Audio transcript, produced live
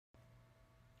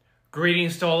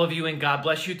Greetings to all of you and God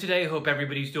bless you today. Hope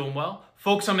everybody's doing well.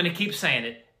 Folks, I'm going to keep saying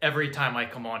it every time I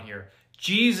come on here.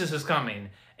 Jesus is coming,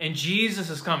 and Jesus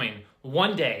is coming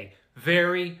one day,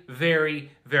 very,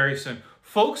 very, very soon.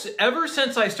 Folks, ever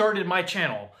since I started my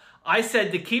channel, I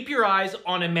said to keep your eyes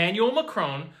on Emmanuel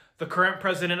Macron, the current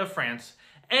president of France,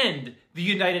 and the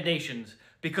United Nations,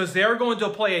 because they are going to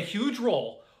play a huge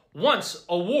role once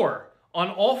a war on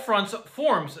all fronts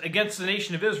forms against the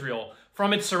nation of Israel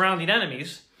from its surrounding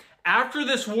enemies. After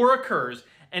this war occurs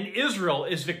and Israel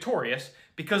is victorious,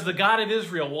 because the God of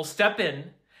Israel will step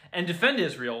in and defend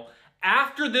Israel,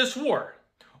 after this war,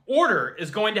 order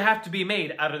is going to have to be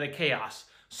made out of the chaos.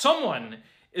 Someone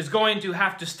is going to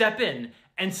have to step in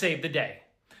and save the day.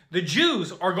 The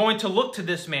Jews are going to look to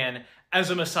this man as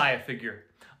a Messiah figure.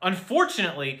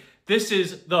 Unfortunately, this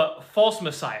is the false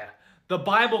Messiah. The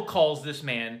Bible calls this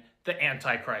man the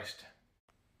Antichrist.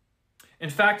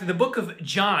 In fact, the book of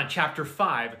John, chapter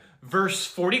 5, verse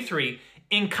 43,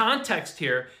 in context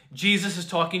here, Jesus is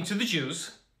talking to the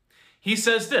Jews. He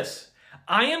says this,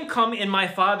 "I am come in my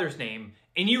Father's name,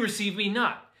 and you receive me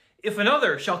not. If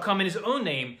another shall come in his own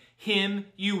name, him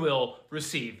you will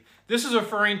receive." This is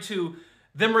referring to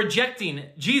them rejecting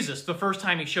Jesus the first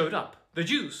time he showed up, the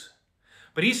Jews.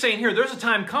 But he's saying here, there's a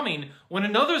time coming when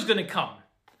another's going to come.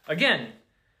 Again,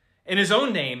 in his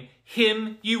own name,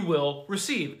 him you will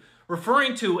receive.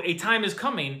 Referring to a time is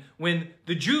coming when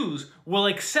the Jews will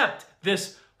accept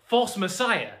this false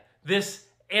Messiah, this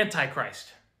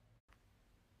Antichrist.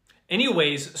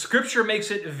 Anyways, Scripture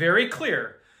makes it very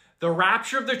clear. The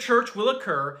rapture of the church will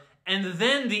occur, and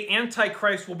then the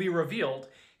Antichrist will be revealed.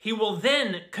 He will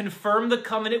then confirm the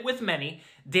covenant with many,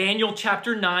 Daniel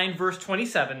chapter 9, verse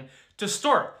 27, to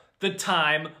start the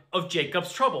time of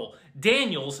Jacob's trouble,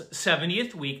 Daniel's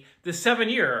 70th week, the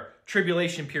 7-year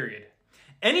tribulation period.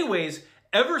 Anyways,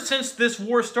 ever since this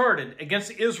war started against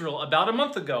Israel about a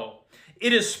month ago,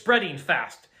 it is spreading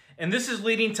fast. And this is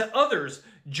leading to others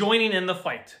joining in the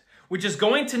fight, which is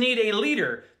going to need a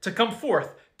leader to come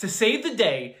forth to save the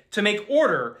day, to make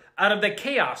order out of the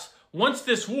chaos once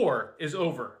this war is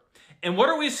over. And what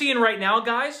are we seeing right now,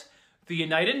 guys? The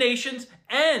United Nations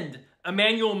and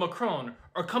Emmanuel Macron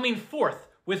are coming forth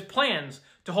with plans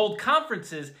to hold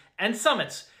conferences and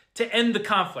summits to end the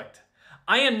conflict.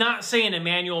 I am not saying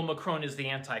Emmanuel Macron is the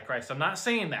Antichrist. I'm not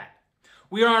saying that.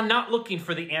 We are not looking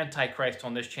for the Antichrist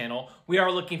on this channel. We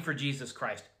are looking for Jesus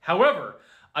Christ. However,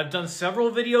 I've done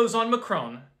several videos on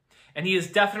Macron, and he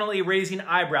is definitely raising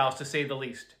eyebrows, to say the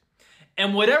least.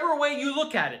 And whatever way you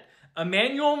look at it,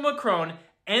 Emmanuel Macron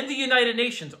and the United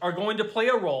Nations are going to play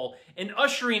a role in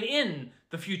ushering in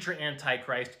the future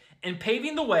Antichrist and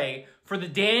paving the way for the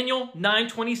Daniel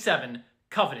 9:27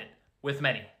 covenant with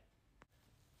many.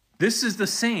 This is the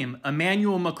same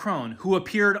Emmanuel Macron who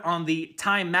appeared on the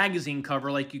Time magazine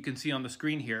cover, like you can see on the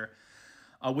screen here,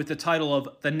 with the title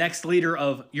of The Next Leader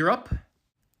of Europe.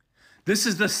 This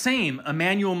is the same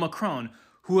Emmanuel Macron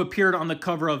who appeared on the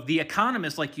cover of The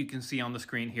Economist, like you can see on the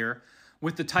screen here,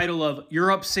 with the title of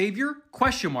Europe's Savior, ?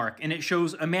 And it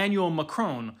shows Emmanuel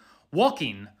Macron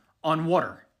walking on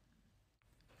water.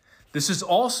 This is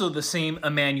also the same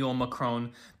Emmanuel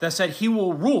Macron that said he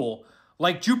will rule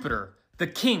like Jupiter, the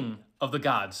king of the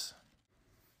gods.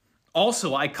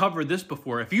 Also, I covered this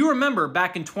before. If you remember,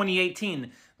 back in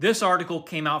 2018, this article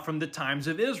came out from the Times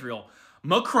of Israel.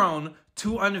 Macron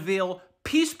to unveil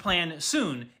peace plan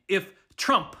soon if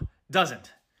Trump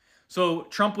doesn't. So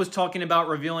Trump was talking about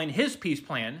revealing his peace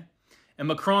plan, and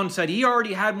Macron said he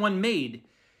already had one made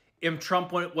if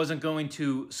Trump wasn't going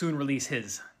to soon release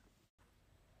his.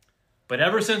 But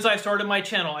ever since I started my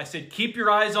channel, I said, keep your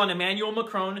eyes on Emmanuel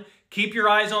Macron, keep your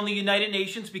eyes on the United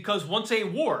Nations, because once a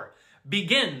war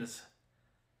begins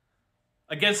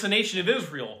against the nation of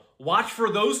Israel, watch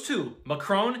for those two,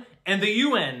 Macron and the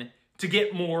UN, to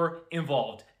get more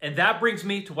involved. And that brings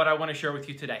me to what I want to share with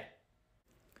you today.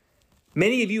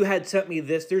 Many of you had sent me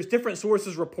this. There's different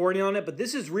sources reporting on it, but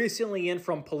this is recently in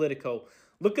from Politico.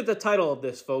 Look at the title of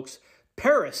this, folks.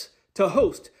 Paris to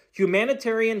host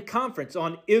humanitarian conference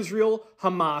on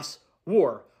Israel-Hamas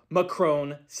war,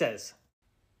 Macron says.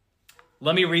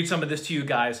 Let me read some of this to you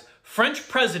guys. French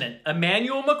President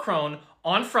Emmanuel Macron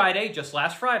on Friday, just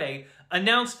last Friday,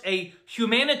 announced a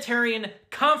humanitarian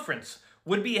conference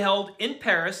would be held in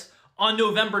Paris on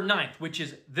November 9th, which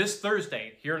is this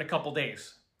Thursday, here in a couple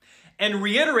days, and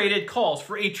reiterated calls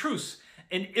for a truce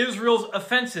in Israel's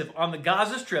offensive on the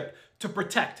Gaza Strip to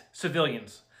protect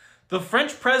civilians. The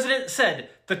French president said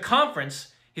the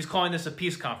conference, he's calling this a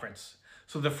peace conference.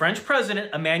 So the French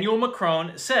president, Emmanuel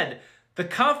Macron, said the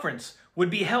conference would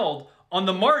be held on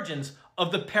the margins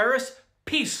of the Paris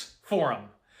Peace Forum,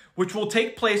 which will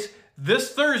take place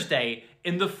this Thursday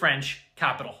in the French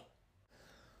capital.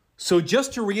 So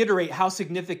just to reiterate how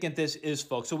significant this is,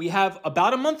 folks. So we have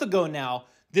about a month ago now,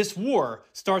 this war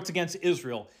starts against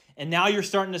Israel. And now you're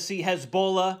starting to see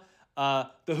Hezbollah, the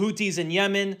Houthis in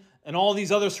Yemen, and all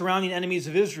these other surrounding enemies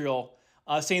of Israel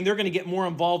saying they're going to get more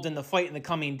involved in the fight in the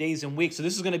coming days and weeks. So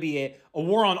this is going to be a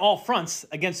war on all fronts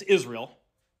against Israel.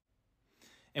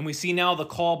 And we see now the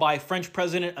call by French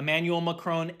President Emmanuel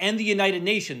Macron and the United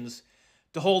Nations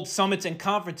to hold summits and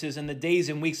conferences in the days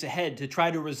and weeks ahead to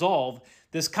try to resolve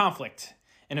this conflict.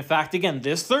 And in fact, again,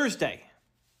 this Thursday,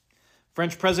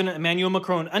 French President Emmanuel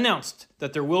Macron announced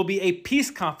that there will be a peace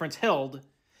conference held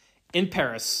in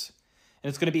Paris. And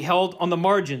it's going to be held on the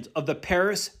margins of the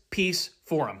Paris Peace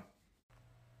Forum.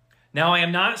 Now, I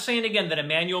am not saying again that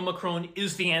Emmanuel Macron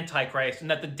is the Antichrist and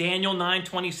that the Daniel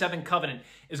 9:27 covenant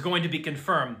is going to be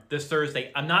confirmed this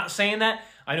Thursday. I'm not saying that.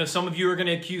 I know some of you are going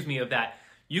to accuse me of that.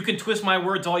 You can twist my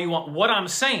words all you want. What I'm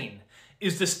saying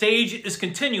is the stage is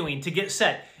continuing to get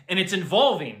set, and it's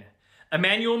involving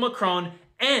Emmanuel Macron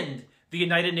and the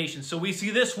United Nations. So we see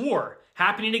this war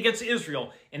happening against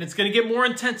Israel, and it's going to get more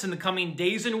intense in the coming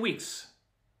days and weeks.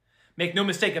 Make no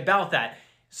mistake about that.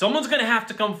 Someone's going to have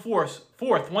to come forth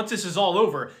once this is all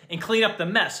over and clean up the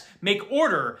mess, make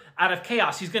order out of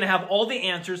chaos. He's going to have all the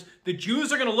answers. The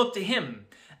Jews are going to look to him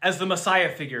as the Messiah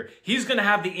figure. He's going to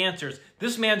have the answers.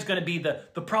 This man's going to be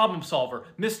the problem solver,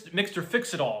 Mr.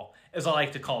 Fix-It-All, as I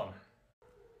like to call him.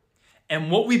 And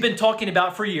what we've been talking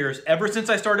about for years, ever since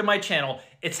I started my channel,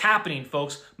 it's happening,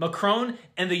 folks. Macron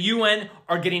and the UN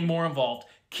are getting more involved.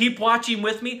 Keep watching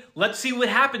with me. Let's see what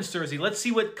happens Thursday. Let's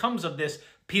see what comes of this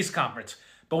peace conference.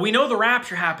 But we know the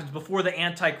rapture happens before the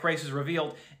Antichrist is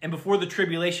revealed and before the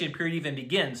tribulation period even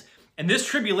begins. And this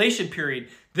tribulation period,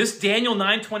 this Daniel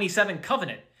 9:27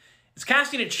 covenant, is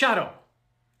casting its shadow.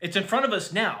 It's in front of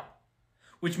us now,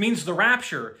 which means the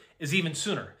rapture is even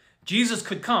sooner. Jesus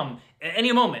could come at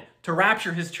any moment to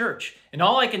rapture his church. And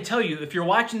all I can tell you, if you're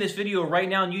watching this video right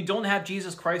now and you don't have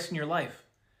Jesus Christ in your life,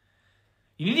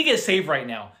 you need to get saved right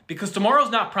now, because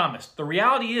tomorrow's not promised. The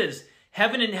reality is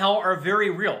heaven and hell are very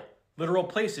real. Literal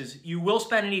places. You will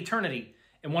spend an eternity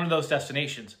in one of those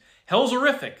destinations. Hell's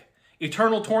horrific.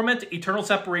 Eternal torment, eternal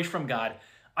separation from God.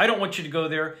 I don't want you to go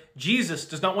there. Jesus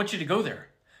does not want you to go there.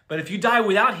 But if you die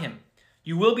without him,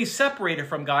 you will be separated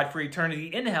from God for eternity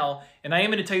in hell, and I am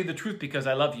going to tell you the truth because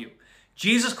I love you.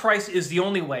 Jesus Christ is the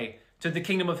only way to the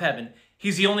kingdom of heaven.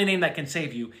 He's the only name that can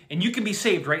save you, and you can be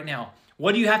saved right now.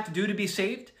 What do you have to do to be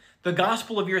saved? The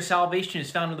gospel of your salvation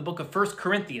is found in the book of 1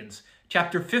 Corinthians,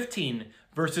 chapter 15,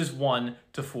 verses 1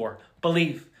 to 4.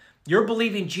 Believe. You're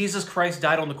believing Jesus Christ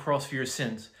died on the cross for your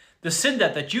sins. The sin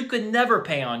debt that you could never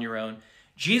pay on your own.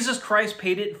 Jesus Christ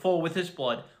paid it in full with his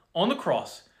blood on the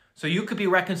cross so you could be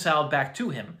reconciled back to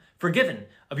him, forgiven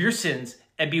of your sins,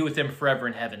 and be with him forever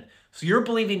in heaven. So you're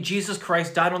believing Jesus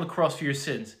Christ died on the cross for your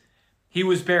sins. He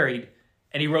was buried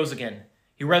and he rose again.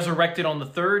 He resurrected on the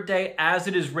third day as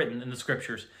it is written in the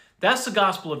scriptures. That's the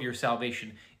gospel of your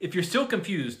salvation. If you're still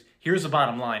confused, here's the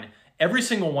bottom line. Every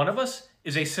single one of us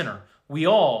is a sinner. We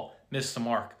all miss the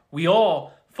mark. We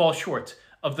all fall short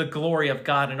of the glory of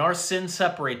God, and our sin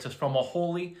separates us from a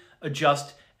holy, a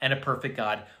just, and a perfect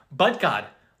God. But God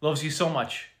loves you so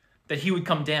much that he would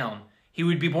come down. He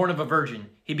would be born of a virgin.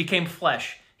 He became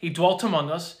flesh. He dwelt among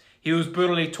us. He was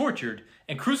brutally tortured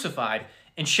and crucified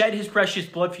and shed his precious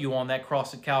blood for you on that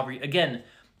cross at Calvary. Again,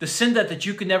 the sin debt that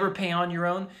you could never pay on your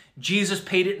own, Jesus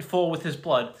paid it in full with his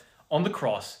blood on the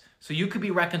cross, so you could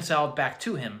be reconciled back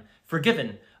to him,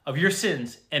 forgiven of your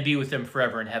sins, and be with him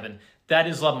forever in heaven. That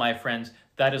is love, my friends.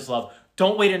 That is love.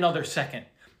 Don't wait another second.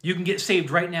 You can get saved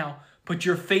right now. Put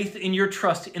your faith and your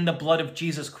trust in the blood of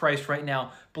Jesus Christ right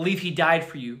now. Believe he died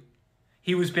for you.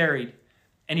 He was buried,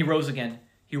 and he rose again.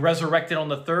 He resurrected on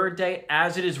the third day,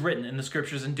 as it is written in the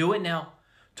scriptures, and do it now.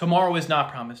 Tomorrow is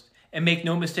not promised, and make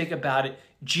no mistake about it.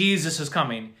 Jesus is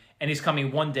coming, and he's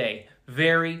coming one day,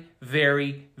 very,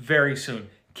 very, very soon.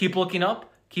 Keep looking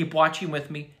up, keep watching with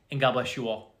me, and God bless you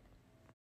all.